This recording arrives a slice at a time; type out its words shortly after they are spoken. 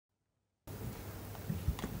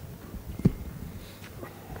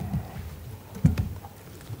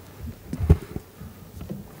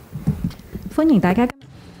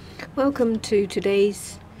Welcome to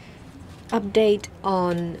today's update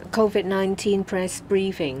on COVID-19 press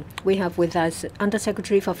briefing. We have with us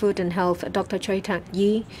Undersecretary for Food and Health, Dr. Choi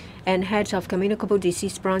Tak-yi, and Head of Communicable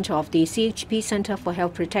Disease Branch of the CHP Center for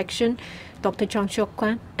Health Protection, Dr. Chang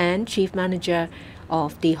Shuk-kwan, and Chief Manager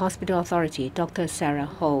of the Hospital Authority, Dr. Sarah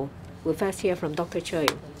Ho. We'll first hear from Dr. Choi.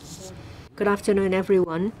 Good afternoon,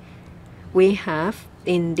 everyone. We have,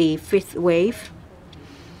 in the fifth wave,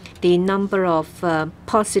 the number of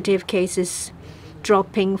positive cases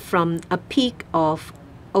dropping from a peak of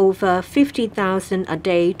over 50,000 a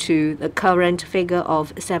day to the current figure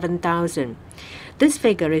of 7,000. This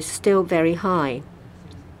figure is still very high.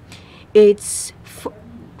 It's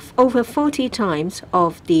over 40 times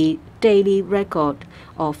of the daily record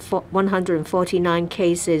of 149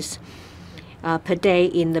 cases per day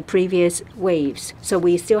in the previous waves. So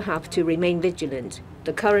we still have to remain vigilant.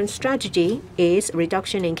 The current strategy is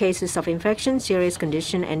reduction in cases of infection, serious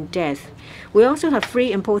condition, and death. We also have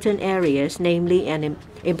three important areas, namely an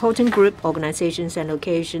important group, organizations, and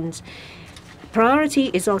locations. Priority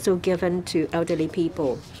is also given to elderly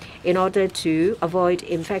people. In order to avoid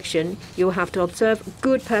infection, you have to observe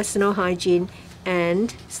good personal hygiene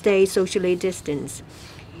and stay socially distanced.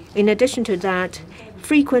 In addition to that,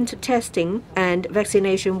 frequent testing and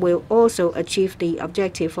vaccination will also achieve the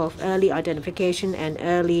objective of early identification and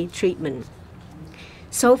early treatment.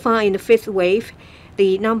 So far in the fifth wave,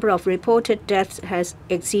 the number of reported deaths has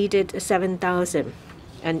exceeded 7,000.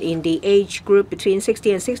 And in the age group between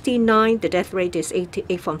 60 and 69, the death rate is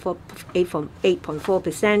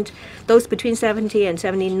 8.4%. Those between 70 and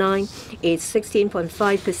 79 is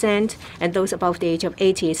 16.5%, and those above the age of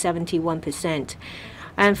 80 is 71%.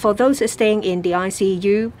 And for those staying in the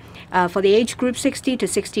ICU, for the age group 60 to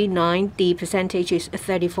 69, the percentage is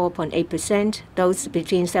 34.8%. Those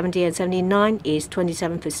between 70 and 79 is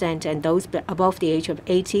 27%, and those above the age of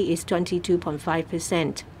 80 is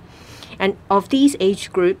 22.5%. And of these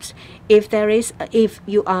age groups, if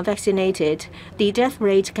you are vaccinated, the death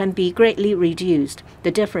rate can be greatly reduced.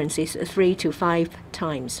 The difference is 3 to 5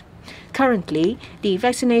 times. Currently, the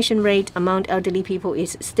vaccination rate among elderly people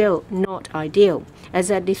is still not ideal.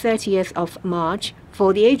 As at the 30th of March,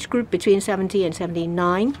 for the age group between 70 and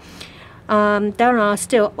 79, there are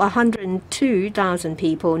still 102,000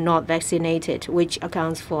 people not vaccinated, which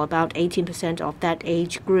accounts for about 18% of that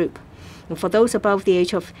age group. And for those above the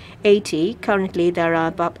age of 80, currently there are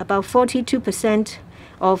about 42%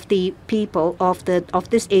 of the people of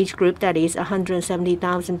this age group, that is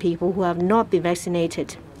 170,000 people who have not been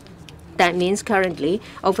vaccinated. That means currently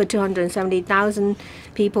over 270,000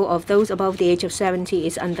 people of those above the age of 70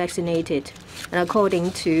 is unvaccinated. And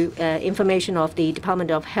according to information of the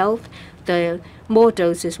Department of Health, the more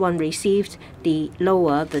doses one received, the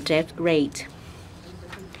lower the death rate.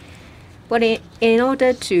 But in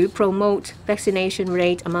order to promote vaccination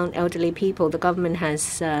rate among elderly people, the government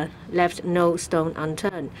has left no stone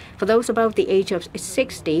unturned. For those above the age of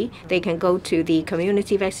 60, they can go to the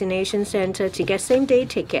community vaccination center to get same-day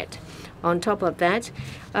ticket. On top of that,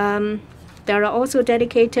 there are also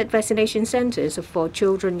dedicated vaccination centers for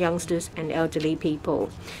children, youngsters, and elderly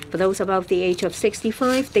people. For those above the age of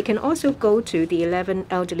 65, they can also go to the 11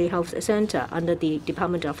 Elderly Health Center under the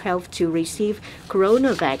Department of Health to receive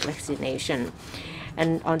coronavac vaccination.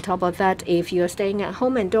 And on top of that, if you're staying at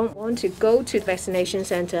home and don't want to go to the vaccination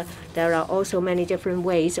center, there are also many different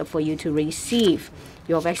ways for you to receive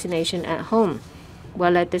your vaccination at home.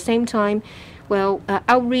 Well, at the same time,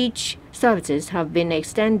 outreach services have been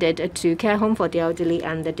extended to care home for the elderly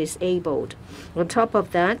and the disabled. On top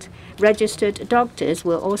of that, registered doctors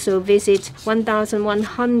will also visit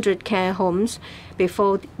 1,100 care homes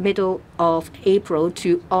before the middle of April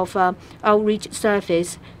to offer outreach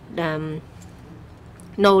service no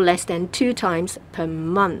less than 2 times per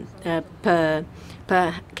month per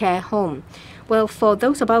care home. Well, for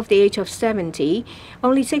those above the age of 70,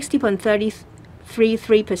 only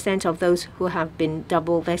 60.33% of those who have been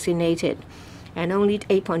double vaccinated, and only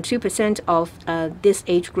 8.2% of this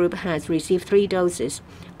age group has received 3 doses.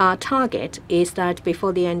 Our target is that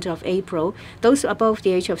before the end of April, those above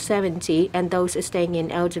the age of 70 and those staying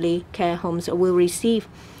in elderly care homes will receive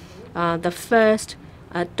the first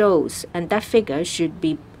dose, and that figure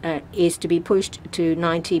is to be pushed to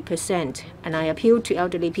 90%. And I appeal to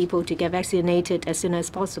elderly people to get vaccinated as soon as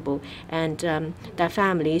possible, and their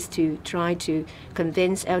families to try to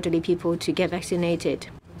convince elderly people to get vaccinated.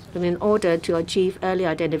 And in order to achieve early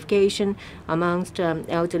identification amongst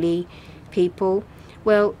elderly people,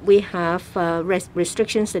 Well, we have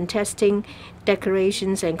restrictions in testing,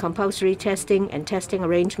 declarations and compulsory testing, and testing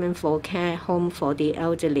arrangement for care home for the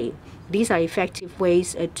elderly. These are effective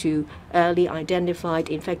ways to early identify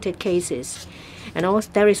infected cases. And also,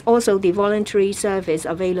 there is also the voluntary service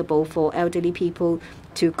available for elderly people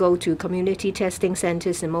to go to community testing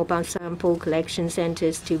centers and mobile sample collection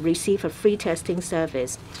centers to receive a free testing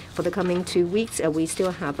service. For the coming 2 weeks, we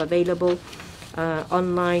still have available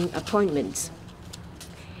online appointments.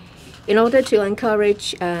 In order to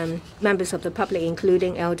encourage members of the public,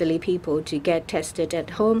 including elderly people, to get tested at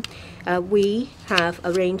home, we have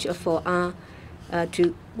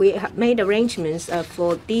made arrangements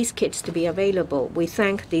for these kits to be available. We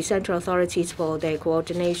thank the central authorities for their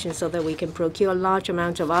coordination so that we can procure a large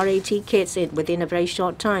amount of RAT kits within a very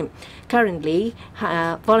short time. Currently,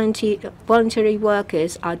 voluntary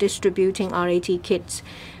workers are distributing RAT kits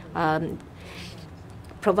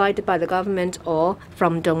provided by the government or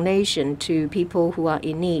from donation to people who are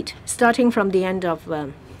in need. Starting from the end of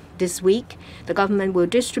this week, the government will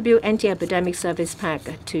distribute anti-epidemic service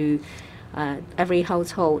pack to every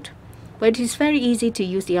household. But it is very easy to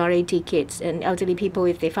use the RAT kits, and elderly people,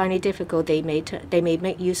 if they find it difficult, they may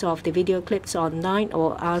make use of the video clips online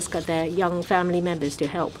or ask their young family members to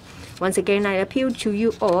help. Once again, I appeal to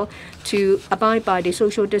you all to abide by the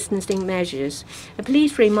social distancing measures.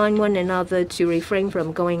 Please remind one another to refrain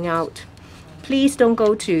from going out. Please don't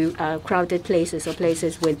go to crowded places or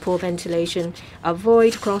places with poor ventilation.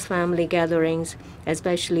 Avoid cross-family gatherings,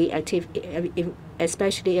 especially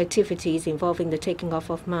activities involving the taking off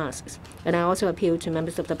of masks. And I also appeal to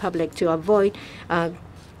members of the public to avoid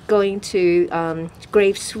going to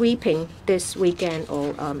grave sweeping this weekend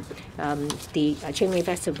or the Qingming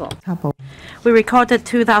Festival. We recorded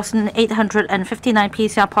 2,859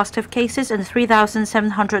 PCR positive cases and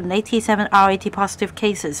 3,787 RAT positive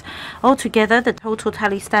cases. Altogether, the total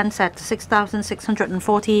tally stands at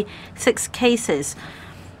 6,646 cases.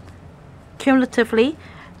 Cumulatively,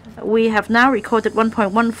 we have now recorded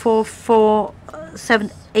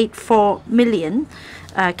 1.144784 million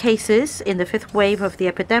cases in the fifth wave of the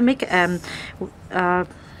epidemic.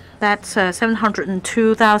 That's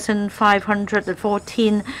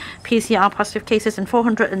 702,514 PCR positive cases and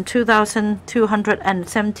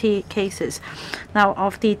 402,270 cases. Now,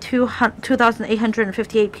 of the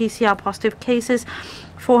 2,858 PCR positive cases,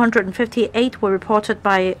 458 were reported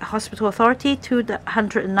by hospital authority,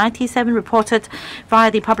 297 reported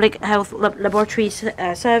via the public health laboratories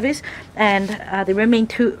service, and the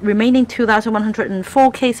remaining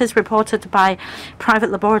 2,104 cases reported by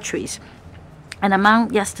private laboratories. And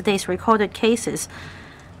among yesterday's recorded cases,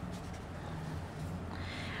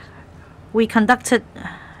 we conducted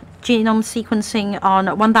genome sequencing on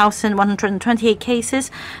 1,128 cases,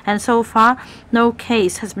 and so far, no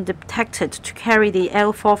case has been detected to carry the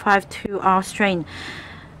L452R strain.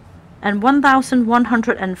 And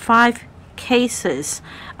 1,105 cases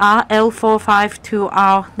are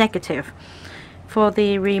L452R negative. For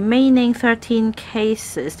the remaining 13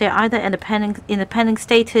 cases, they're either in the pending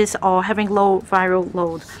status or having low viral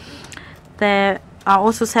load. There are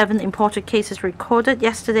also 7 imported cases recorded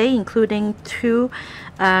yesterday, including 2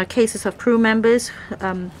 cases of crew members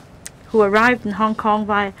who arrived in Hong Kong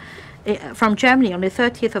from Germany on the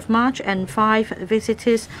 30th of March, and 5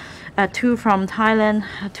 visitors, 2 from Thailand,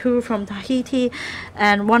 2 from Tahiti,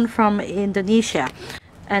 and 1 from Indonesia.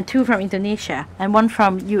 And 2 from Indonesia, and 1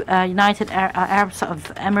 from United Arab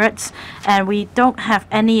Emirates. And we don't have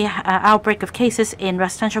any outbreak of cases in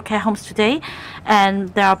residential care homes today.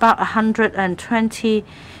 And there are about 120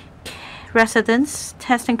 residents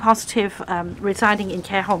testing positive residing in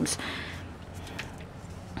care homes.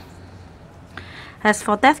 As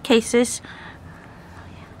for death cases,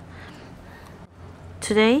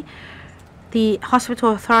 today, the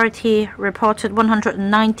hospital authority reported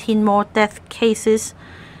 119 more death cases,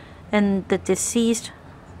 and the deceased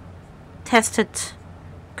tested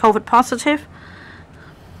COVID positive.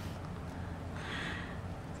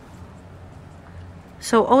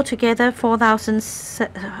 So altogether,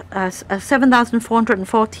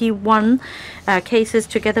 7,441 cases,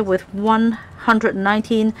 together with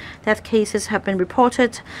 119 death cases, have been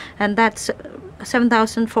reported, and that's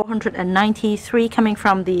 7,493 coming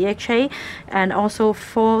from the HA, and also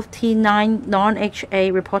 49 non-HA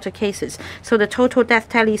reported cases. So the total death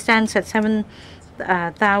tally stands at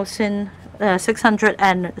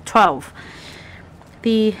 7,612.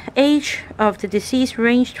 The age of the deceased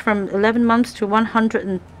ranged from 11 months to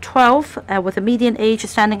 112, with a median age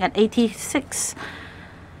standing at 86.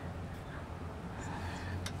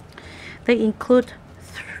 They include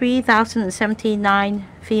 3,079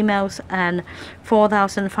 females and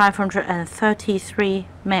 4,533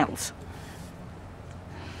 males.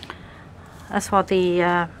 As for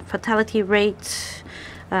the fatality rate,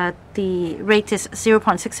 the rate is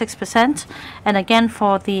 0.66%, and again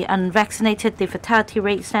for the unvaccinated, the fatality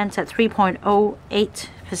rate stands at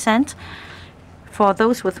 3.08%. For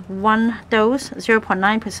those with one dose,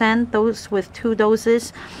 0.9%, those with two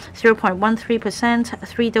doses, 0.13%,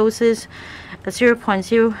 three doses,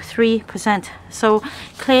 0.03%. So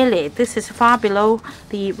clearly, this is far below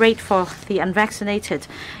the rate for the unvaccinated.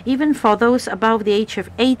 Even for those above the age of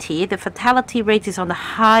 80, the fatality rate is on the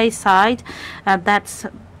high side. That's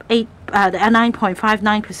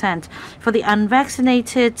 9.59%. For the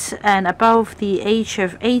unvaccinated and above the age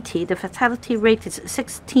of 80, the fatality rate is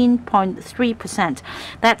 16.3%.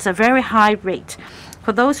 That's a very high rate.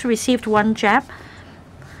 For those who received one jab,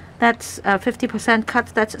 that's 50%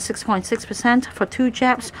 cut, that's 6.6%. For two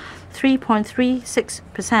jabs,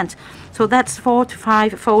 3.36%. So that's 4 to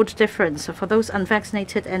 5-fold difference for those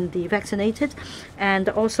unvaccinated and the vaccinated. And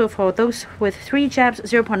also for those with three jabs,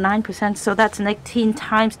 0.9%. So that's an 18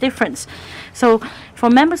 times difference. So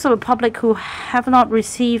for members of the public who have not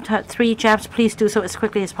received three jabs, please do so as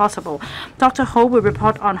quickly as possible. Dr. Ho will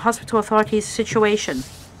report on hospital authorities' situation.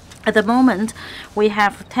 At the moment, we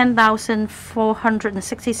have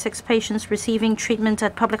 10,466 patients receiving treatment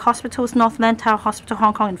at public hospitals: North Lantau Hospital,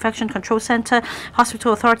 Hong Kong Infection Control Center,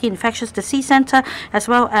 Hospital Authority Infectious Disease Center, as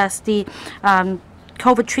well as the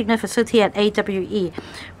COVID treatment facility at AWE.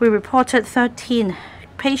 We reported 13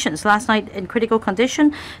 patients last night in critical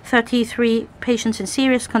condition, 33 patients in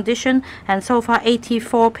serious condition, and so far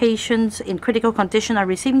 84 patients in critical condition are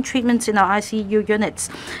receiving treatments in our ICU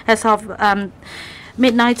units. As of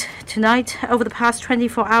midnight tonight, over the past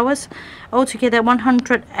 24 hours, altogether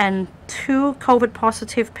 102 COVID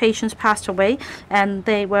positive patients passed away, and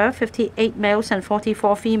they were 58 males and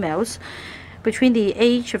 44 females between the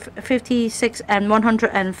age of 56 and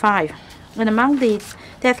 105. And among the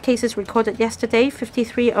death cases recorded yesterday,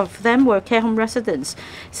 53 of them were care home residents.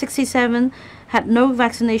 67 had no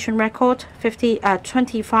vaccination record,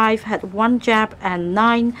 25 had one jab, and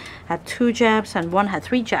 9 had two jabs, and 1 had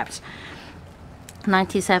three jabs.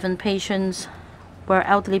 97 patients were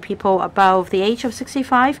elderly people above the age of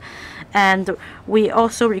 65, and we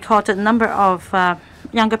also recorded a number of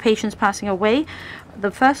younger patients passing away.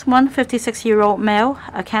 The first one, 56-year-old male,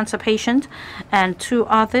 a cancer patient, and two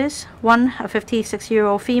others, one a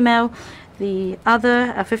 56-year-old female, the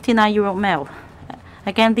other a 59-year-old male.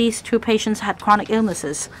 Again, these two patients had chronic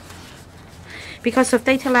illnesses. Because of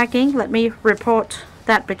data lagging, let me report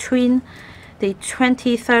that between the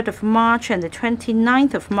 23rd of March and the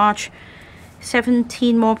 29th of March,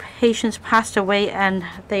 17 more patients passed away, and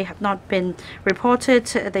they have not been reported.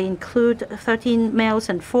 They include 13 males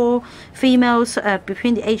and 4 females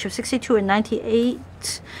between the age of 62 and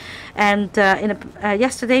 98. And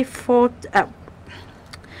yesterday,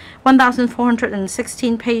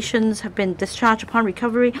 1,416 patients have been discharged upon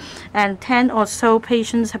recovery, and 10 or so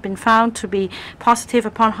patients have been found to be positive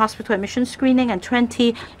upon hospital admission screening, and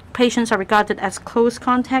 20 patients are regarded as close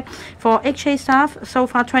contact. For HA staff, so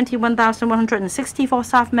far 21,164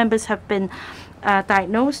 staff members have been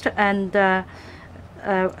diagnosed, and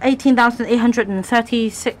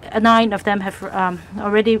 18,839 of them have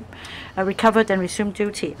already recovered and resumed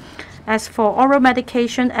duty. As for oral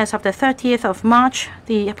medication, as of the 30th of March,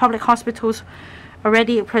 the public hospitals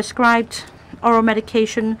already prescribed oral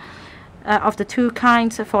medication of the two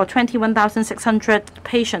kinds for 21,600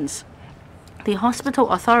 patients. The hospital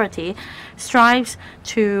authority strives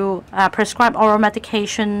to prescribe oral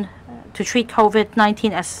medication to treat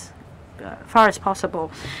COVID-19 as far as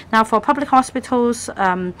possible. Now, for public hospitals,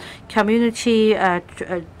 community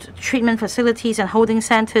treatment facilities, and holding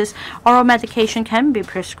centers, oral medication can be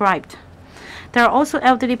prescribed. There are also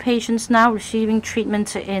elderly patients now receiving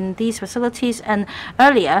treatment in these facilities, and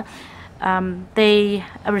earlier they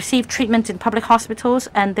received treatment in public hospitals,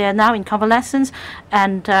 and they are now in convalescence,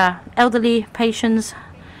 and elderly patients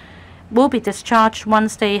will be discharged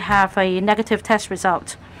once they have a negative test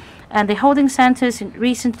result. And the holding centers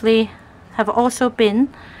recently have also been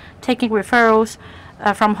taking referrals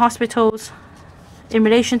from hospitals in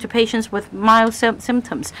relation to patients with mild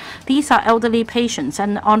symptoms. These are elderly patients,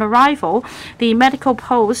 and on arrival, the medical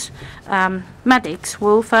post medics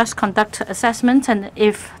will first conduct assessment, and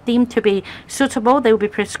if deemed to be suitable, they will be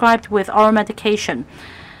prescribed with oral medication.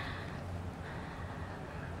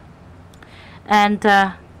 And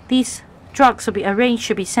these drugs will be arranged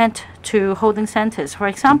to be sent to holding centers. For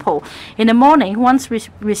example, in the morning, once we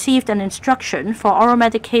received an instruction for oral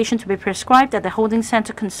medication to be prescribed at the holding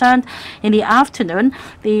center concerned, in the afternoon,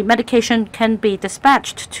 the medication can be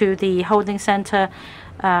dispatched to the holding center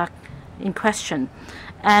in question.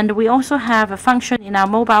 And we also have a function in our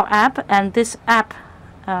mobile app, and this app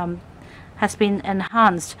has been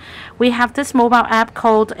enhanced. We have this mobile app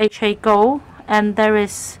called HA Go, and there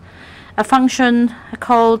is a function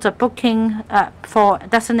called booking for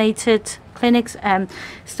designated clinics, and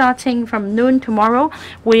starting from noon tomorrow,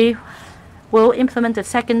 we will implement the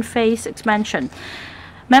second phase expansion.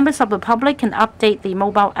 Members of the public can update the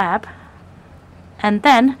mobile app, and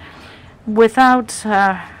then without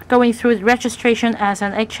going through the registration as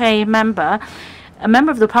an HA member, a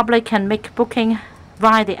member of the public can make booking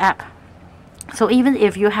via the app. So even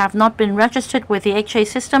if you have not been registered with the HA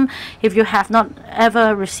system, if you have not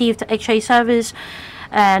ever received HA service,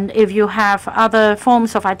 and if you have other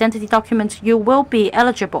forms of identity documents, you will be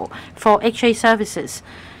eligible for HA services.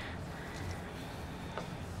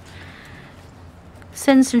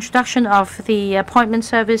 Since introduction of the appointment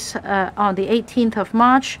service on the 18th of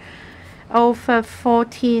March, over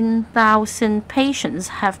 14,000 patients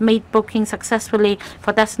have made bookings successfully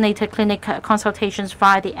for designated clinic consultations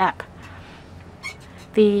via the app.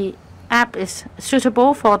 The app is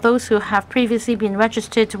suitable for those who have previously been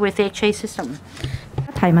registered with the HA system.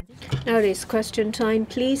 Now it is question time.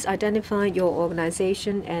 Please identify your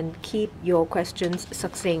organization and keep your questions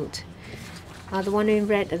succinct. The one in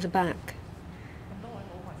red at the back.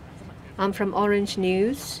 I'm from Orange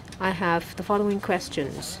News. I have the following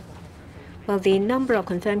questions. Well, the number of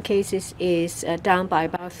confirmed cases is down by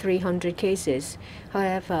about 300 cases.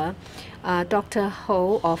 However, Dr.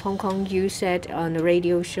 Ho of Hong Kong U said on a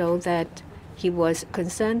radio show that he was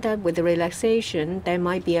concerned that with the relaxation, there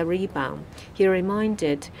might be a rebound. He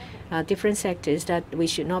reminded different sectors that we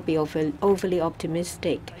should not be overly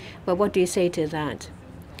optimistic. But what do you say to that?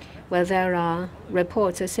 Well, there are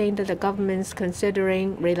reports saying that the government's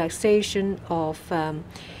considering relaxation of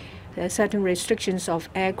certain restrictions of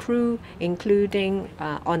air crew, including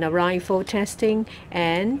on arrival testing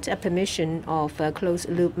and a permission of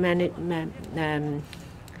closed-loop management.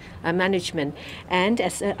 And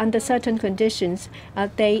as, under certain conditions,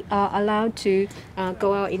 they are allowed to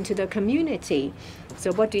go out into the community.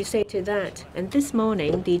 So what do you say to that? And this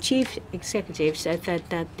morning, the chief executive said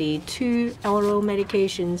that the 2 oral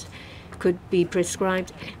medications could be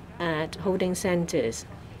prescribed at holding centers.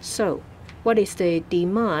 So what is the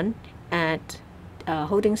demand at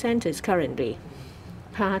holding centers currently?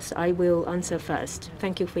 Perhaps I will answer first.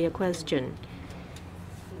 Thank you for your question.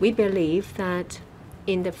 We believe that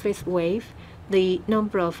in the 5th wave, the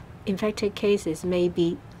number of infected cases may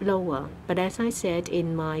be lower. But as I said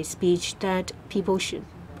in my speech, that people should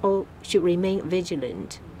remain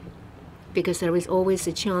vigilant, because there is always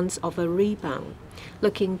a chance of a rebound.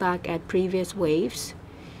 Looking back at previous waves,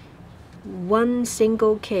 one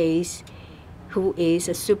single case who is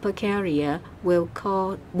a supercarrier would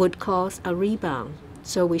cause a rebound.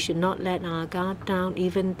 So we should not let our guard down,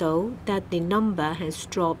 even though that the number has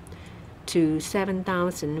dropped to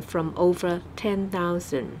 7,000 from over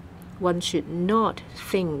 10,000. One should not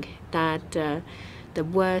think that the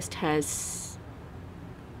worst has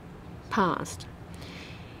passed.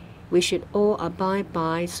 We should all abide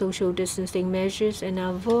by social distancing measures and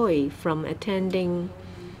avoid from attending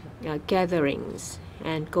gatherings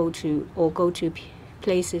and go to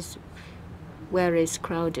places where it's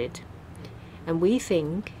crowded. And we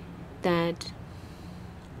think that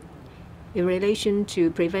in relation to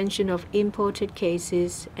prevention of imported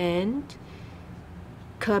cases and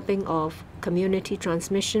curbing of community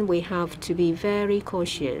transmission, we have to be very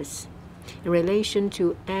cautious. In relation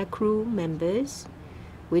to aircrew members,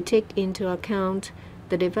 we take into account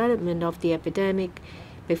the development of the epidemic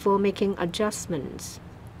before making adjustments.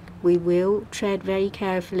 We will tread very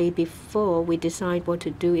carefully before we decide what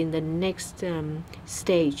to do in the next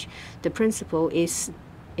stage. The principle is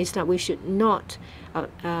that we should not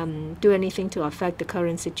do anything to affect the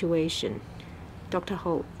current situation. Dr.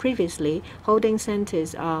 Ho, previously, holding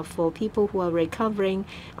centers are for people who are recovering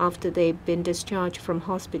after they've been discharged from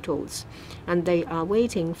hospitals, and they are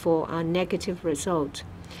waiting for a negative result.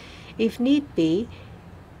 If need be,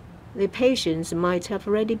 the patients might have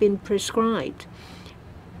already been prescribed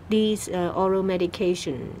these oral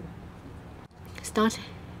medication.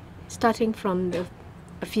 Starting from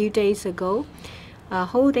a few days ago,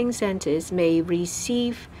 holding centers may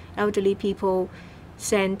receive elderly people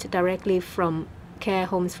sent directly from care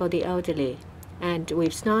homes for the elderly, and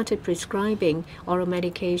we've started prescribing oral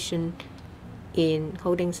medication in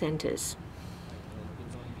holding centers.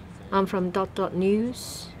 I'm from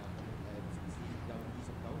News.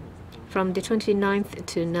 From the 29th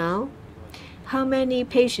to now, how many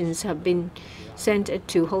patients have been sent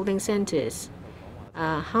to holding centers?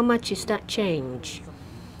 How much is that change?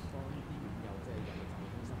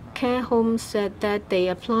 Care homes said that they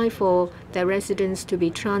apply for their residents to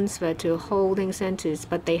be transferred to holding centers,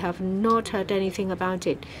 but they have not heard anything about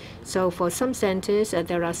it. So for some centers,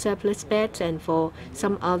 there are surplus beds, and for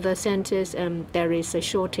some other centers, there is a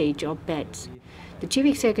shortage of beds. The chief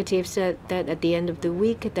executive said that at the end of the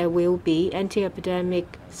week, there will be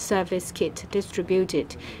anti-epidemic service kit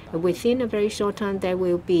distributed. Within a very short time, there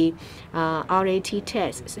will be RAT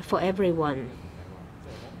tests for everyone.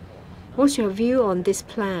 What's your view on this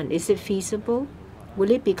plan? Is it feasible?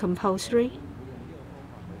 Will it be compulsory?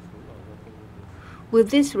 Will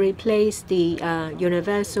this replace the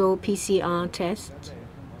universal PCR test?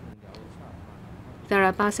 There are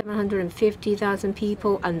about 750,000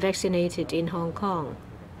 people unvaccinated in Hong Kong.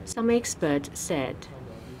 Some experts said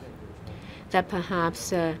that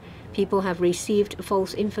perhaps people have received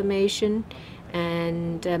false information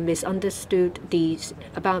and misunderstood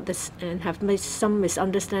about this, and have made some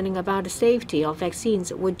misunderstanding about the safety of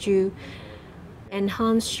vaccines. Would you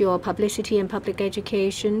enhance your publicity and public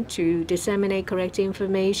education to disseminate correct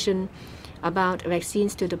information about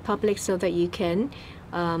vaccines to the public so that you can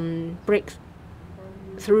break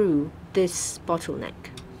through this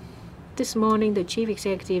bottleneck? This morning, the chief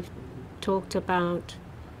executive talked about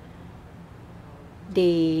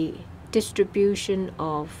the distribution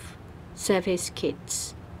of service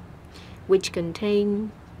kits, which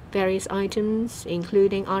contain various items,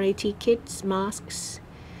 including RAT kits, masks,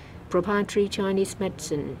 proprietary Chinese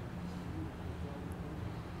medicine.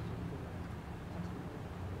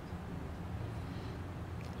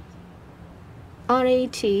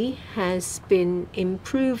 RAT has been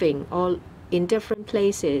improving all in different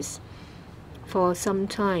places for some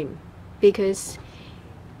time because,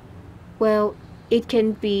 well, it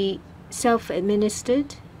can be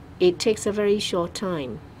self-administered. It takes a very short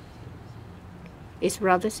time. It's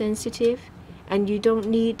rather sensitive, and you don't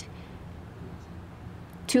need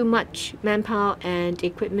too much manpower and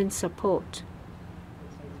equipment support.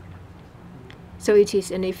 So it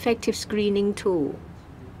is an effective screening tool.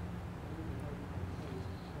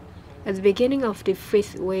 At the beginning of the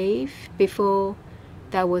fifth wave, before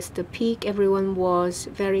that was the peak, everyone was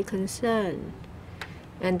very concerned,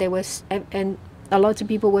 and a lot of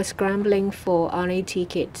people were scrambling for RAT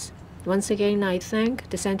kits. Once again, I thank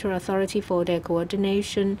the Central Authority for their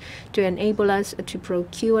coordination to enable us to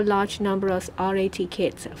procure a large number of RAT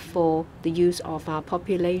kits for the use of our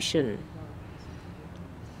population.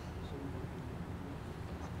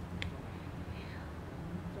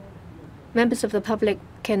 Members of the public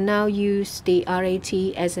can now use the RAT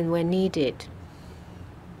as and when needed.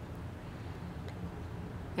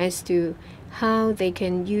 As to how they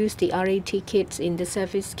can use the RAT kits in the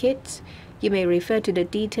service kits, you may refer to the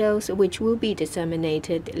details which will be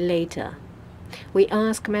disseminated later. We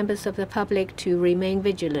ask members of the public to remain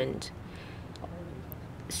vigilant,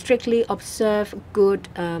 strictly observe good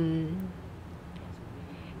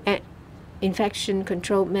infection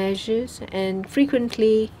control measures, and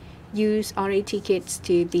frequently use RAT kits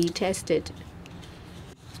to be tested.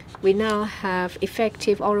 We now have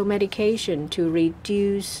effective oral medication to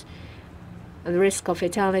reduce the risk of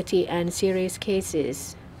fatality and serious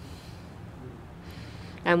cases.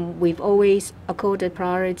 And we've always accorded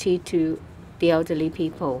priority to the elderly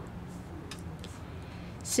people.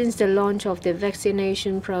 Since the launch of the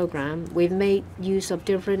vaccination program, we've made use of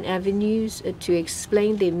different avenues to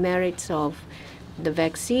explain the merits of the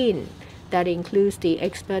vaccine. That includes the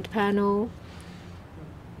expert panel.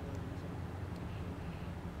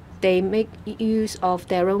 They make use of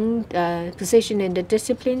their own position in the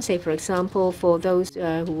discipline. Say, for example, for those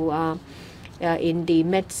who are in the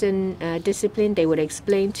medicine discipline, they would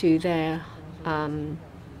explain to their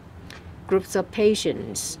groups of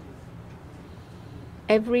patients.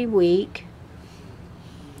 Every week,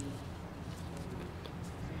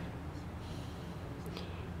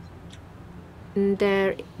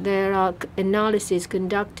 there are analyses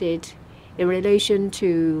conducted in relation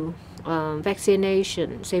to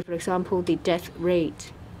vaccination. Say, for example, the death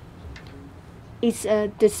rate. It's a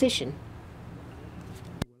decision.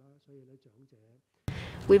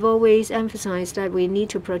 We've always emphasized that we need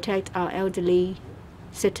to protect our elderly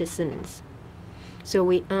citizens. So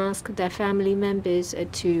we ask their family members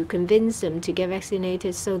to convince them to get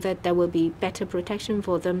vaccinated so that there will be better protection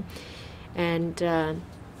for them and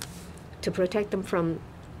to protect them from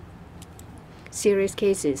serious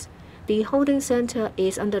cases. The holding center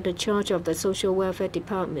is under the charge of the Social Welfare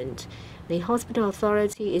Department. The hospital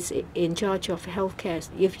authority is in charge of healthcare.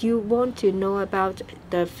 If you want to know about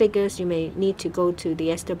the figures, you may need to go to the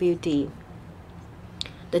SWD.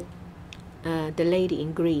 The lady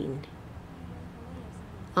in green.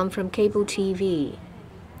 I'm from cable TV.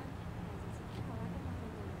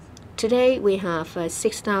 Today we have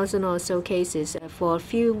 6,000 or so cases. For a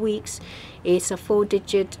few weeks, it's a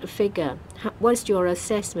 4-digit figure. What's your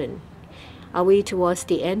assessment? Are we towards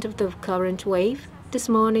the end of the current wave? This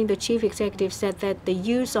morning, the chief executive said that the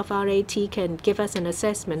use of RAT can give us an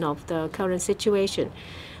assessment of the current situation.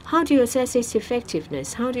 How do you assess its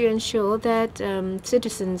effectiveness? How do you ensure that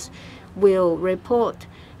citizens will report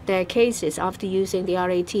their cases after using the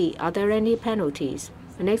RAT? Are there any penalties?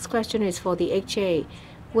 The next question is for the HA.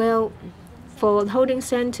 Well, for holding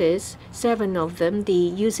centers, 7 of them, the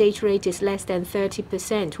usage rate is less than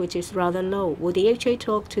 30%, which is rather low. Will the HA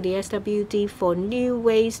talk to the SWD for new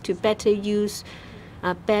ways to better use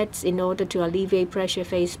beds in order to alleviate pressure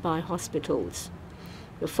faced by hospitals?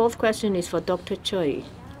 The fourth question is for Dr. Choi.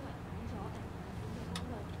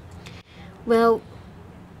 Well,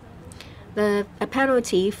 a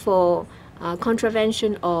penalty for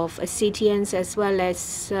contravention of CTNs as well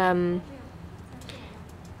as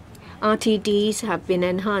RTDs have been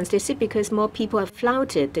enhanced. Is it because more people have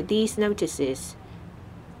flouted these notices?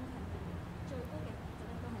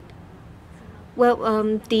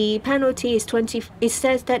 Well, the penalty is 20. It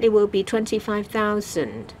says that it will be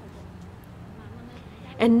 25,000,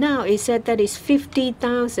 and now it said that it's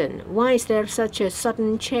 50,000. Why is there such a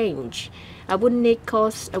sudden change? Wouldn't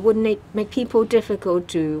it make people difficult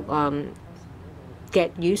to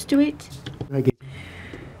get used to it?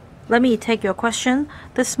 Let me take your question.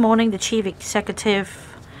 This morning, the chief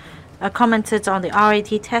executive commented on the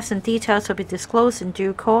RAT test, and details will be disclosed in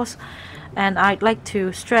due course. And I'd like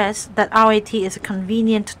to stress that RAT is a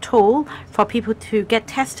convenient tool for people to get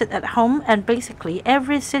tested at home, and basically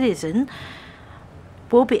every citizen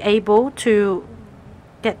will be able to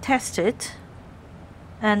get tested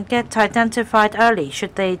and get identified early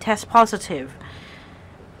should they test positive.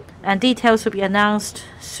 And details will be announced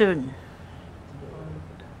soon.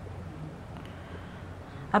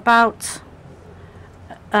 About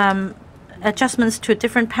adjustments to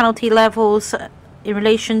different penalty levels in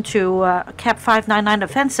relation to CAP 599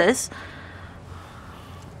 offences.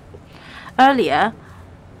 Earlier,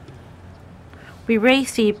 we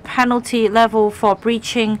raised the penalty level for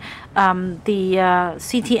breaching the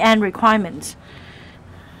CTN requirements.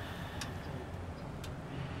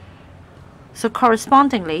 So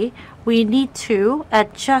correspondingly, we need to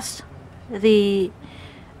adjust the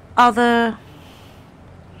other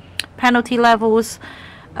penalty levels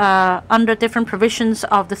under different provisions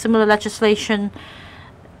of the similar legislation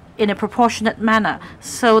in a proportionate manner.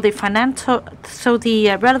 So the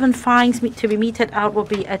relevant fines to be meted out will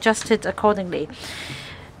be adjusted accordingly.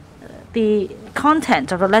 The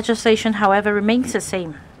content of the legislation, however, remains the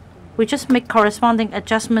same. We just make corresponding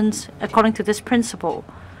adjustments according to this principle.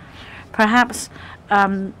 Perhaps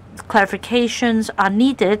clarifications are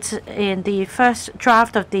needed in the first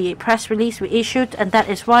draft of the press release we issued, and that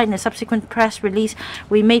is why in the subsequent press release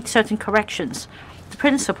we made certain corrections. The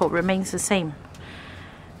principle remains the same.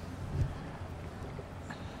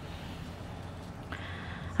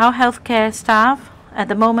 Our healthcare staff at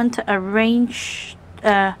the moment arrange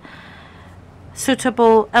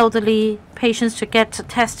suitable elderly patients to get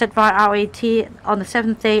tested via RAT on the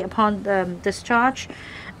 7th day upon discharge.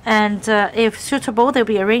 And if suitable, they'll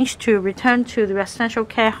be arranged to return to the residential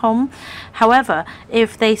care home. However,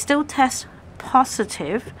 if they still test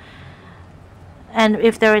positive, and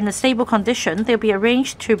if they're in a stable condition, they'll be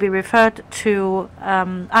arranged to be referred to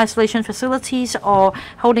isolation facilities or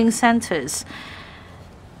holding centers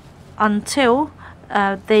until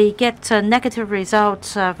they get negative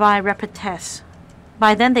results via rapid tests.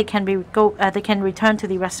 By then, they can return to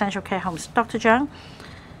the residential care homes. Dr. Zhang,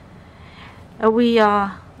 we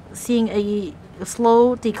are seeing a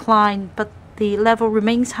slow decline, but the level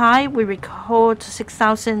remains high. We record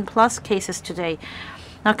 6,000 plus cases today.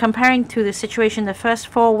 Now, comparing to the situation in the first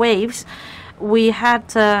 4 waves, we had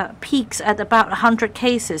peaks at about 100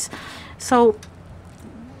 cases. So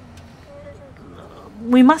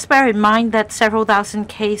we must bear in mind that several thousand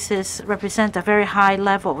cases represent a very high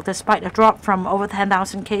level, despite a drop from over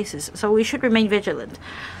 10,000 cases. So we should remain vigilant.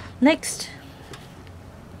 Next,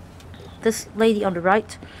 this lady on the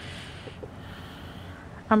right.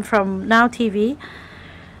 I'm from Now TV.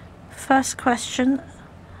 First question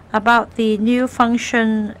about the new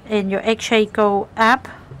function in your HA Go app.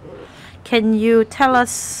 Can you tell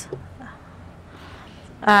us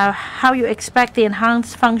how you expect the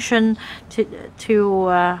enhanced function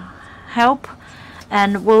to help?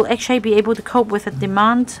 And will HA be able to cope with the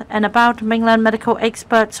demand? And about mainland medical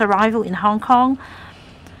experts' arrival in Hong Kong,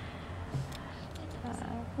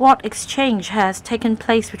 what exchange has taken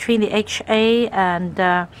place between the HA and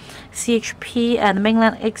CHP and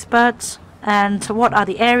mainland experts? And what are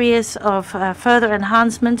the areas of further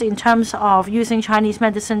enhancement in terms of using Chinese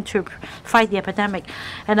medicine to fight the epidemic?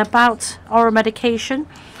 And about oral medication,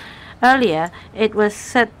 earlier it was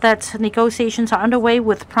said that negotiations are underway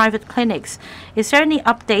with private clinics. Is there any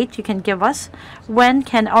update you can give us? When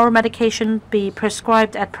can oral medication be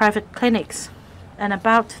prescribed at private clinics? And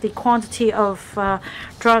about the quantity of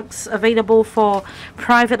drugs available for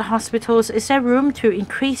private hospitals, is there room to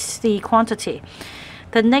increase the quantity?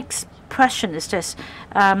 The next question is this.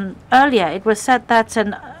 Earlier, it was said that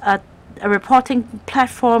a reporting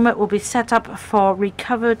platform will be set up for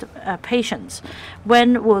recovered patients.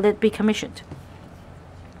 When will it be commissioned?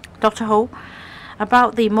 Dr. Ho,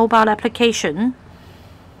 about the mobile application,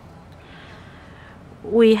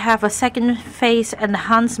 we have a second phase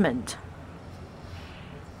enhancement.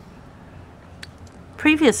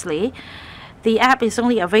 Previously, the app is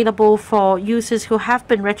only available for users who have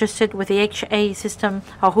been registered with the HA system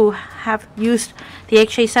or who have used the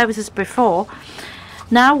HA services before.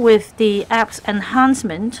 Now with the app's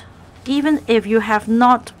enhancement, even if you have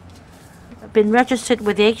not been registered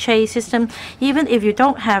with the HA system, even if you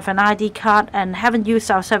don't have an ID card and haven't used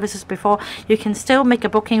our services before, you can still make a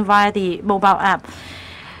booking via the mobile app.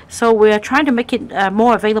 So we are trying to make it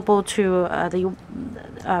more available to the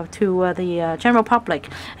general public,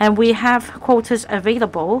 and we have quotas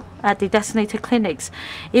available at the designated clinics.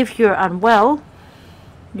 If you're unwell,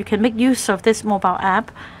 you can make use of this mobile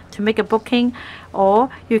app to make a booking, or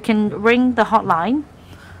you can ring the hotline,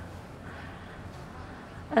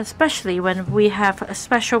 especially when we have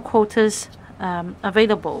special quotas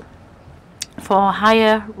available for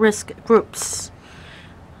higher risk groups.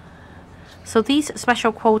 So these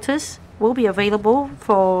special quotas will be available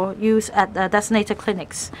for use at designated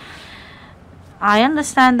clinics. I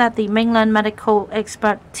understand that the mainland medical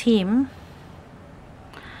expert team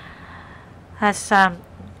has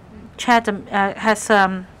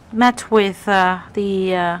met with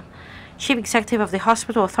the Chief Executive of the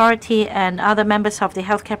Hospital Authority and other members of the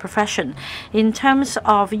healthcare profession in terms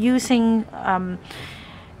of using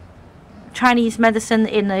Chinese medicine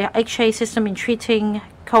in the HA system in treating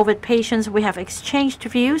COVID patients. We have exchanged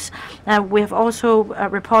views. We have also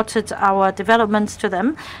reported our developments to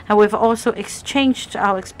them, and we've also exchanged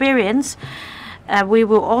our experience. We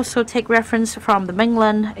will also take reference from the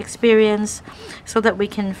mainland experience so that we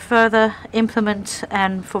can further implement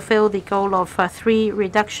and fulfill the goal of 3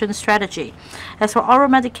 reduction strategy. As for oral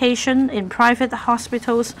medication in private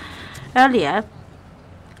hospitals, earlier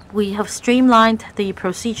we have streamlined the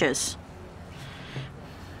procedures.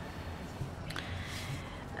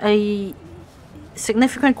 A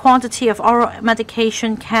significant quantity of oral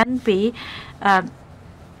medication can be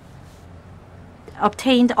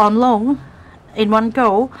obtained on loan in one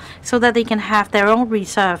go so that they can have their own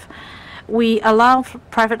reserve. We allow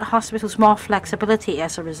private hospitals more flexibility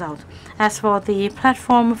as a result. As for the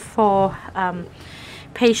platform for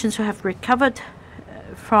patients who have recovered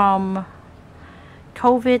from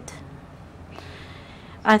COVID,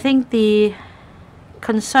 I think the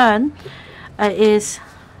concern is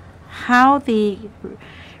how the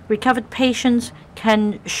recovered patients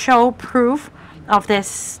can show proof of their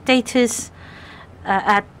status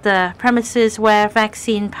at the premises where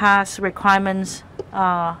vaccine pass requirements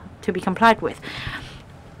are to be complied with.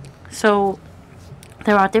 So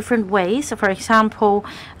there are different ways. For example,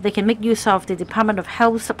 they can make use of the Department of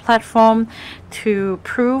Health platform to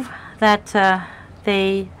prove that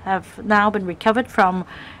they have now been recovered from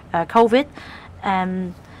COVID,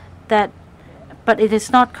 and that but it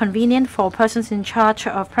is not convenient for persons in charge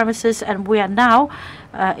of premises, and we are now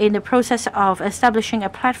in the process of establishing a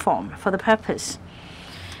platform for the purpose.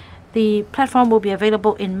 The platform will be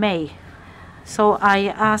available in May, so I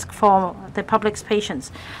ask for the public's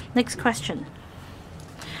patience. Next question.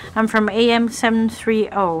 I'm from AM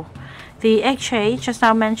 730. The HA just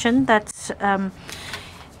now mentioned that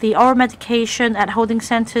the oral medication at holding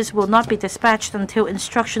centers will not be dispatched until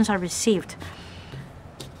instructions are received.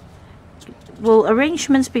 Will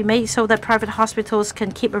arrangements be made so that private hospitals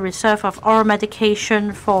can keep a reserve of oral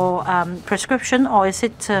medication for prescription, or is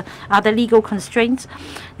it are there legal constraints?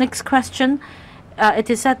 Next question.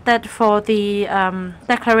 It is said that for the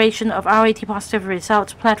declaration of RAT positive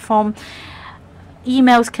results platform,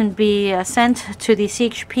 emails can be sent to the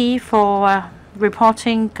CHP for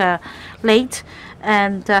reporting late.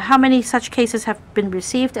 And how many such cases have been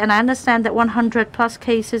received? And I understand that 100+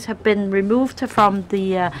 cases have been removed from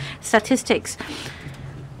the statistics.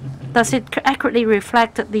 Does it accurately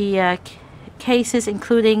reflect the cases,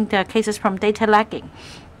 including the cases from data lagging?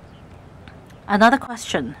 Another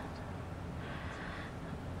question.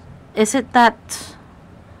 Is it that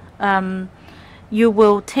you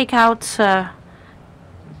will take out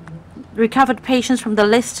recovered patients from the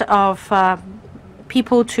list of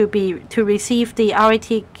people to receive the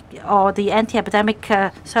RAT or the anti-epidemic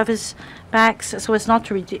service bags, so as not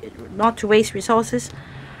to waste resources?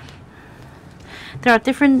 There are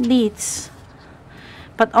different needs,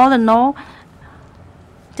 but all in all,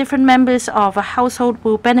 different members of a household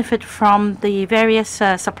will benefit from the various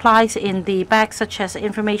supplies in the bag, such as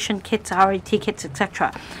information kits, RAT kits,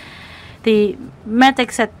 etc. The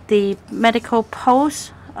medics at the medical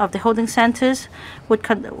posts of the holding centers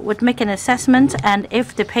would make an assessment, and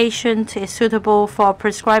if the patient is suitable for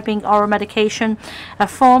prescribing oral medication, a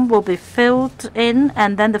form will be filled in,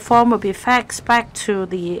 and then the form will be faxed back to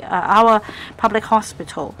our public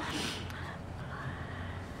hospital.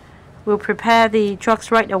 We'll prepare the drugs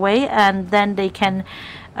right away, and then they can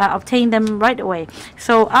obtain them right away.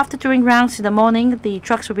 So after doing rounds in the morning, the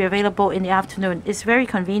drugs will be available in the afternoon. It's very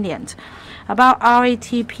convenient. About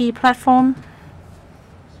RATP platform,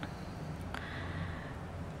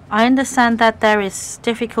 I understand that there is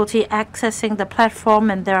difficulty accessing the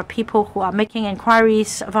platform, and there are people who are making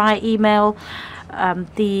inquiries via email.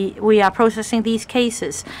 We are processing these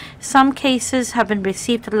cases. Some cases have been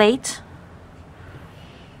received late,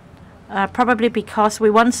 probably because we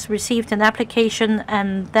once received an application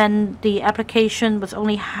and then the application was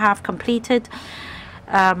only half completed.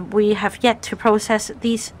 We have yet to process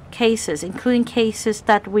these cases, including cases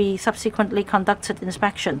that we subsequently conducted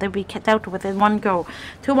inspection. They will be dealt with in one go.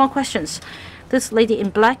 Two more questions. This lady in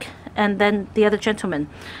black and then the other gentleman.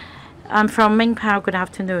 I'm from Mingpao. Good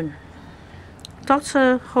afternoon.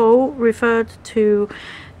 Dr. Ho referred to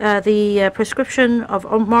the prescription of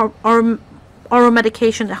oral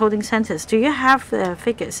medication at holding centers. Do you have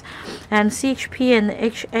figures? And CHP and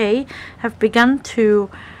HA have begun to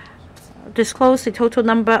disclose the total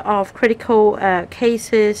number of critical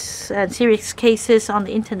cases and serious cases on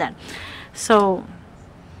the internet. So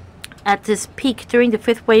at this peak during the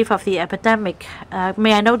fifth wave of the epidemic,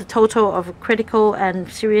 may I know the total of critical and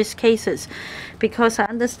serious cases? Because I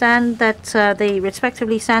understand that they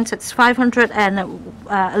respectively stand at 500 and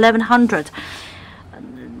 1100.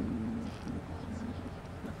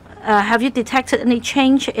 Have you detected any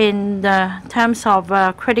change in terms of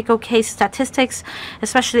critical case statistics,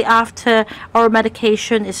 especially after oral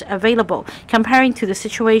medication is available, comparing to the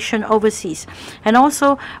situation overseas? And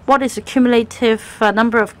also, what is the cumulative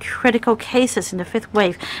number of critical cases in the fifth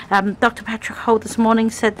wave? Dr. Patrick Ho this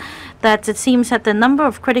morning said that it seems that the number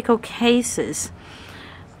of critical cases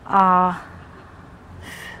are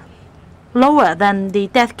lower than the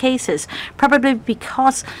death cases, probably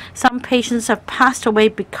because some patients have passed away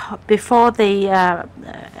before they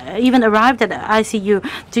even arrived at the ICU.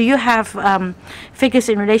 Do you have figures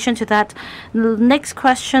in relation to that? Next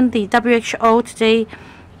question, the WHO today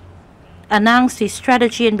announced the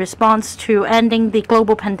strategy in response to ending the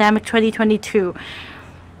global pandemic 2022.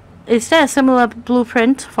 Is there a similar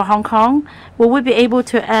blueprint for Hong Kong? Will we be able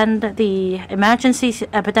to end the emergency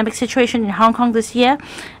epidemic situation in Hong Kong this year?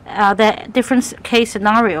 Are there different case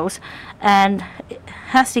scenarios? And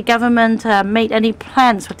has the government made any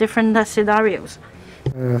plans for different scenarios?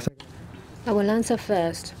 I will answer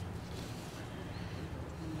first.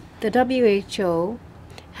 The WHO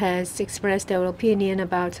has expressed their opinion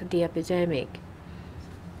about the epidemic.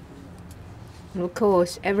 And of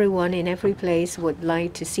course, everyone in every place would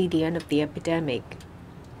like to see the end of the epidemic.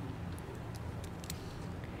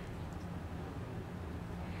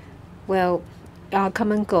 Well, our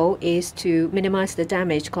common goal is to minimize the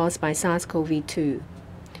damage caused by SARS-CoV-2.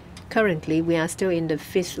 Currently, we are still in the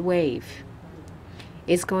fifth wave.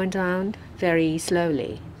 It's going down very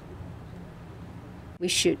slowly. We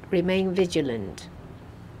should remain vigilant.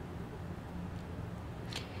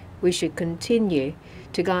 We should continue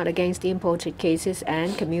to guard against imported cases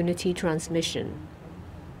and community transmission.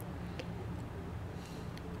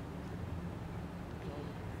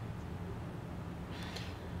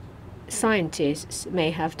 Scientists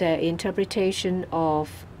may have their interpretation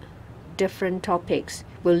of different topics.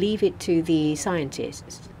 We'll leave it to the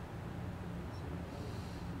scientists.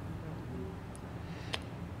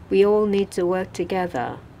 We all need to work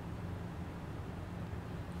together.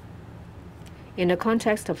 In the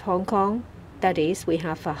context of Hong Kong, that is, we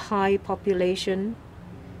have a high population.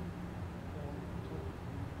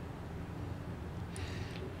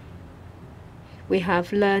 We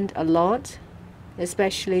have learned a lot,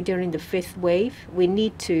 especially during the fifth wave. We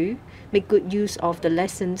need to make good use of the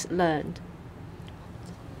lessons learned.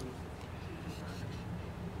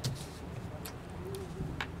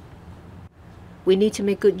 we need to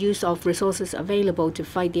make good use of resources available to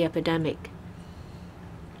fight the epidemic.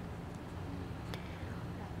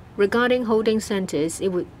 Regarding holding centers,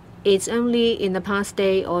 it's only in the past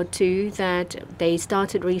day or two that they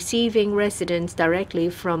started receiving residents directly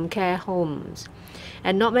from care homes,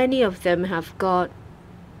 and not many of them have got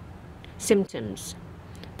symptoms.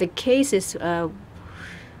 The cases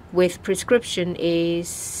with prescription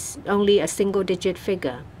is only a single-digit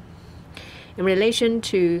figure. In relation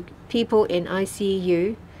to people in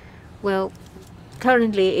ICU, well,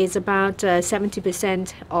 currently it's about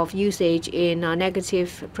 70% of usage in a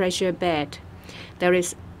negative pressure bed. There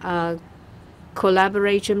is a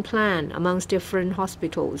collaboration plan amongst different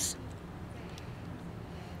hospitals.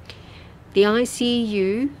 The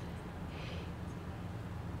ICU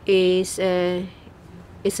is a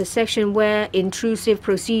section where intrusive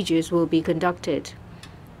procedures will be conducted.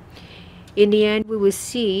 In the end, we will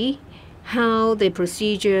see how the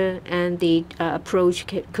procedure and the approach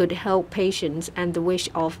could help patients and the wish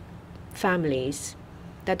of families.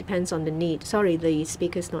 That depends on the need. Sorry, the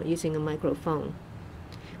speaker's not using a microphone.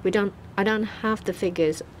 I don't have the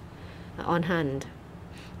figures on hand.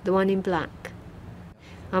 The one in black.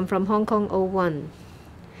 I'm from Hong Kong 01.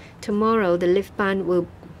 Tomorrow, the lift ban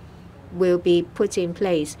will be put in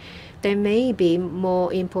place. There may be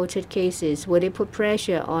more imported cases. Will it put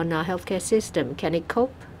pressure on our healthcare system? Can it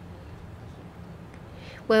cope?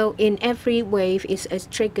 Well, in every wave is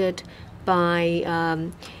triggered by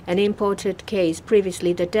an imported case.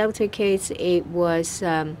 Previously, the Delta case, it was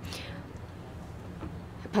a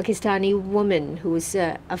Pakistani woman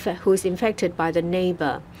who's infected by the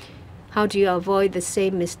neighbor. How do you avoid the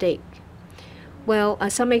same mistake? Well,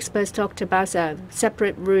 some experts talked about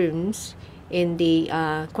separate rooms in the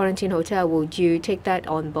quarantine hotel. Would you take that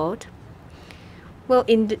on board? Well,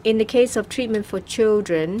 in the case of treatment for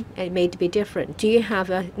children, it may be different. Do you have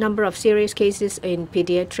a number of serious cases in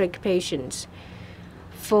pediatric patients?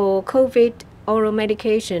 For COVID oral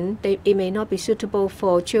medication, it may not be suitable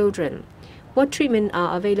for children. What treatment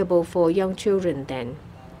are available for young children then?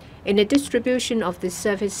 In the distribution of the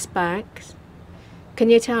service bags, can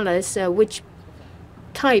you tell us which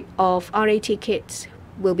type of RAT kits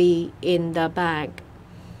will be in the bag?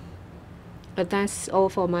 That's all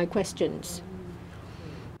for my questions.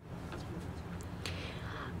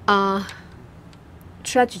 Our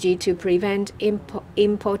strategy to prevent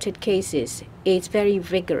imported cases is very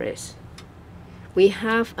vigorous. We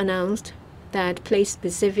have announced that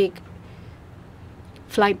place-specific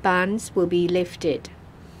flight bans will be lifted.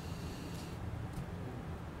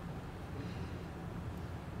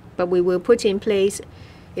 But we will put in place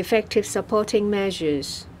effective supporting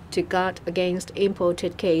measures to guard against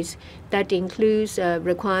imported case. That includes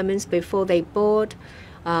requirements before they board,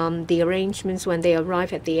 the arrangements when they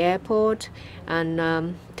arrive at the airport,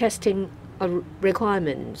 and testing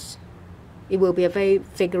requirements. It will be a very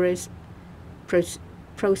vigorous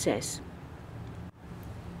process.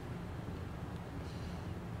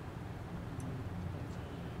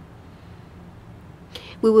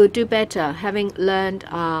 We will do better, having learned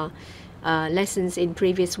our lessons in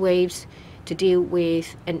previous waves to deal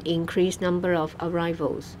with an increased number of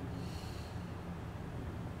arrivals.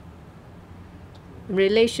 In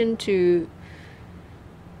relation to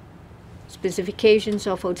specifications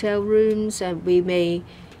of hotel rooms, we may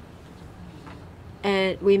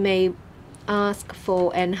ask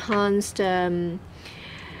for enhanced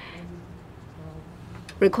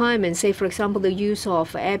requirements, say for example the use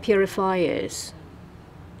of air purifiers.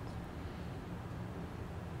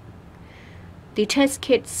 The test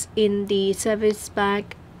kits in the service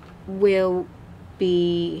bag will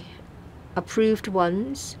be approved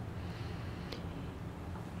ones.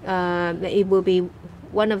 It will be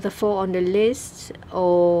one of the 4 on the list,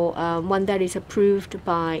 or one that is approved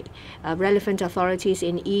by relevant authorities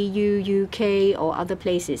in EU, UK, or other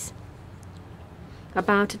places.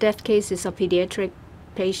 About death cases of pediatric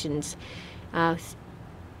patients,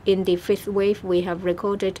 in the 5th wave, we have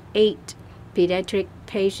recorded 8 pediatric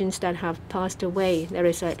patients that have passed away. There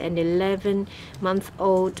is an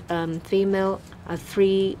 11-month-old female, a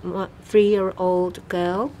 3-year-old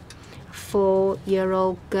girl,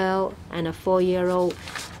 4-year-old girl, and a 4-year-old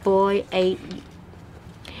boy,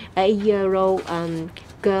 8-year-old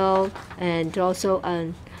girl, and also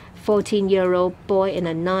a 14-year-old boy and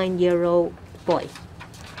a 9-year-old boy.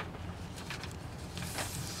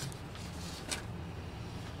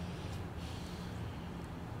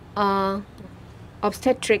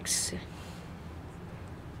 Obstetrics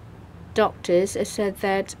doctors said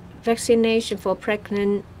that vaccination for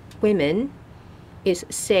pregnant women is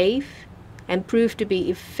safe and proved to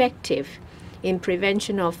be effective in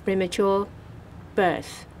prevention of premature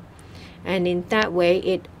birth. and in that way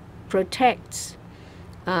it protects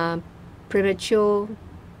premature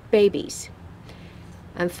babies.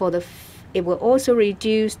 And it will also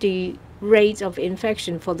reduce the rate of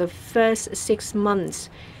infection for the first 6 months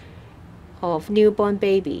of newborn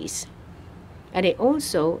babies. And it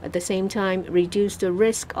also, at the same time, reduces the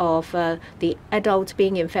risk of the adult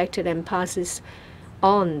being infected and passes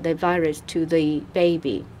on the virus to the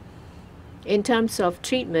baby. In terms of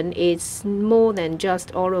treatment, it's more than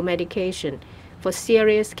just oral medication. For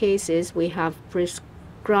serious cases, we have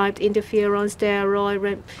prescribed interferon,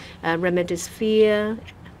 steroid, remdesivir.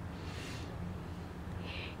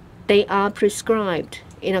 They are prescribed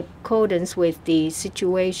in accordance with the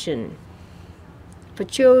situation. For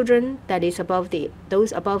children, that is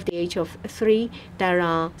those above the age of 3, there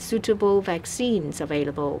are suitable vaccines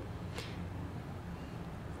available.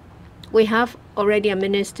 We have already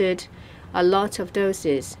administered a lot of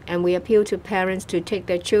doses, and we appeal to parents to take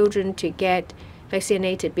their children to get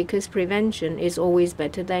vaccinated because prevention is always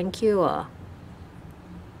better than cure.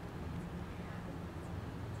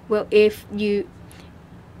 Well, if you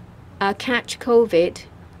catch COVID,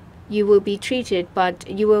 you will be treated, but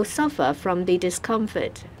you will suffer from the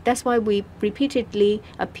discomfort. That's why we repeatedly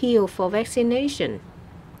appeal for vaccination.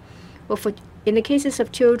 Well, in the cases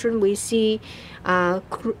of children, we see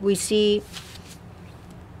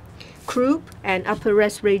croup and upper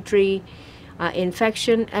respiratory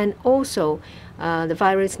infection, and also the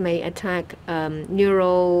virus may attack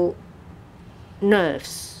neural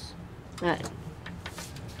nerves.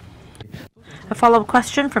 A follow-up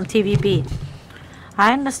question from TVB.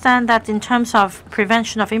 I understand that in terms of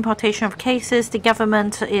prevention of importation of cases, the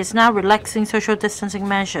government is now relaxing social distancing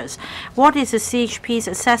measures. What is the CHP's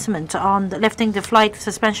assessment on lifting the flight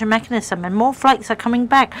suspension mechanism? And more flights are coming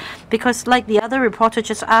back because, like the other reporter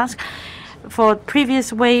just asked, for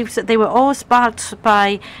previous waves, they were all sparked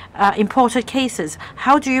by imported cases.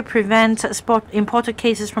 How do you prevent imported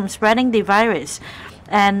cases from spreading the virus?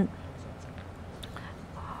 And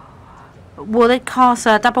will it cause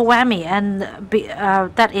a double whammy, and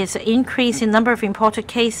that is increase in number of imported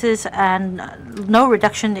cases and no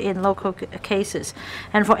reduction in local cases?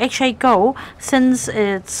 And for HK-Go, since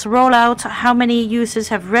its rollout, how many users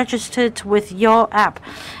have registered with your app?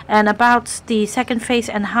 And about the second phase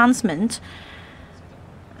enhancement,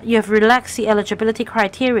 you have relaxed the eligibility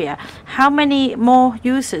criteria. How many more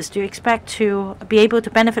users do you expect to be able to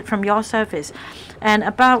benefit from your service? And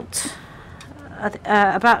about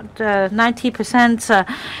 90%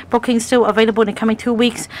 booking still available in the coming 2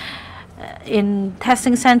 weeks in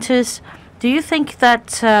testing centers. Do you think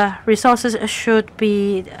that resources should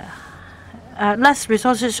be less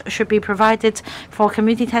resources should be provided for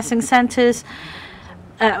community testing centers?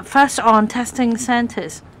 First, on testing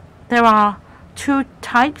centers, there are 2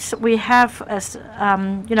 types. We have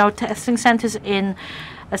testing centers in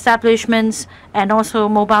establishments and also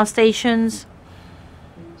mobile stations.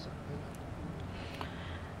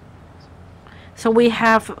 So we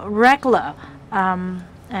have regular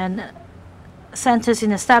and centers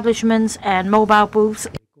in establishments and mobile booths.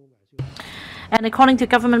 And according to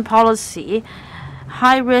government policy,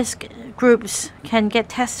 high-risk groups can get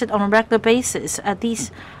tested on a regular basis at these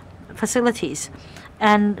facilities.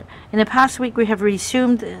 And in the past week, we have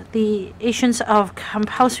resumed the issuance of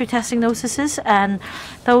compulsory testing notices, and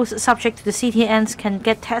those subject to the CTNs can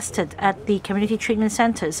get tested at the community treatment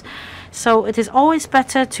centers. So it is always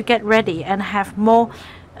better to get ready and have more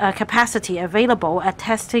capacity available at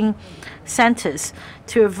testing centers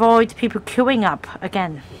to avoid people queuing up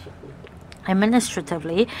again.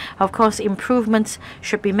 Administratively, of course, improvements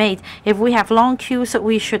should be made. If we have long queues,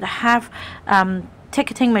 we should have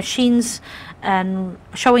ticketing machines and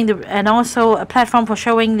also a platform for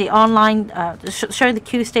showing the online showing the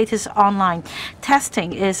queue status online.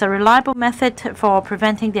 Testing is a reliable method for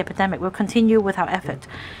preventing the epidemic. We'll continue with our effort.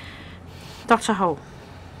 Dr. Ho.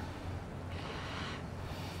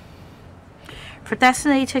 For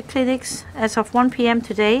designated clinics, as of 1 p.m.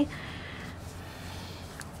 today,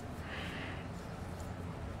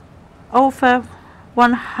 over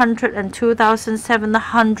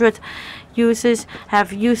 102,700 users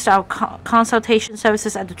have used our consultation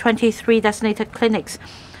services at the 23 designated clinics.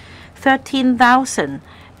 13,000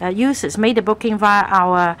 users made a booking via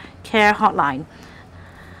our care hotline.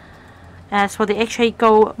 As for the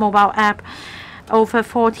HK-Go mobile app, over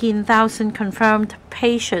 14,000 confirmed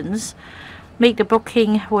patients made the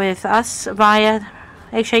booking with us via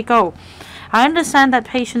HK-Go. I understand that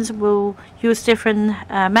patients will use different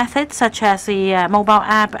methods, such as the mobile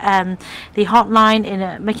app and the hotline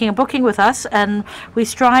in making a booking with us, and we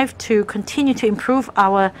strive to continue to improve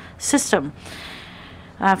our system.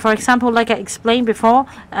 For example, like I explained before,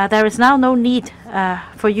 there is now no need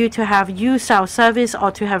for you to have used our service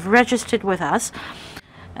or to have registered with us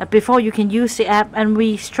before you can use the app, and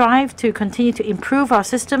we strive to continue to improve our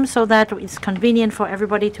system so that it's convenient for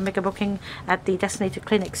everybody to make a booking at the designated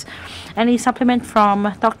clinics. Any supplement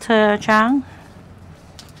from Dr. Zhang?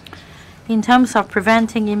 In terms of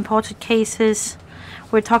preventing imported cases,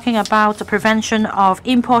 we're talking about the prevention of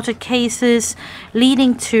imported cases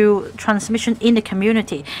leading to transmission in the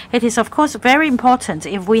community. It is, of course, very important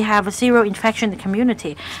if we have zero infection in the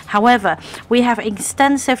community. However, we have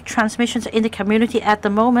extensive transmissions in the community at the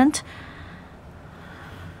moment,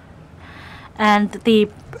 and the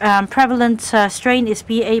prevalent strain is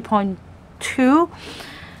BA.2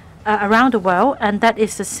 around the world, and that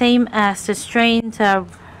is the same as the strain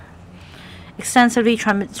extensively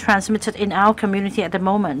transmitted in our community at the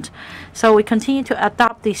moment. So we continue to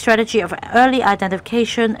adopt the strategy of early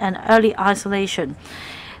identification and early isolation.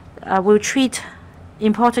 We'll treat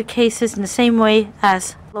imported cases in the same way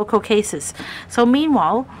as local cases. So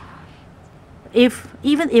meanwhile,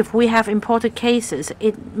 even if we have imported cases,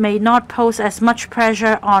 it may not pose as much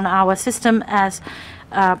pressure on our system as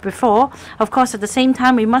before. Of course, at the same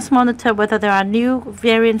time, we must monitor whether there are new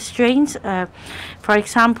variant strains. For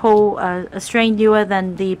example, a strain newer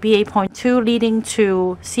than the BA.2 leading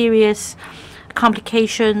to serious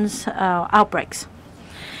complications, outbreaks.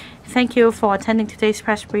 Thank you for attending today's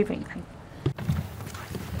press briefing.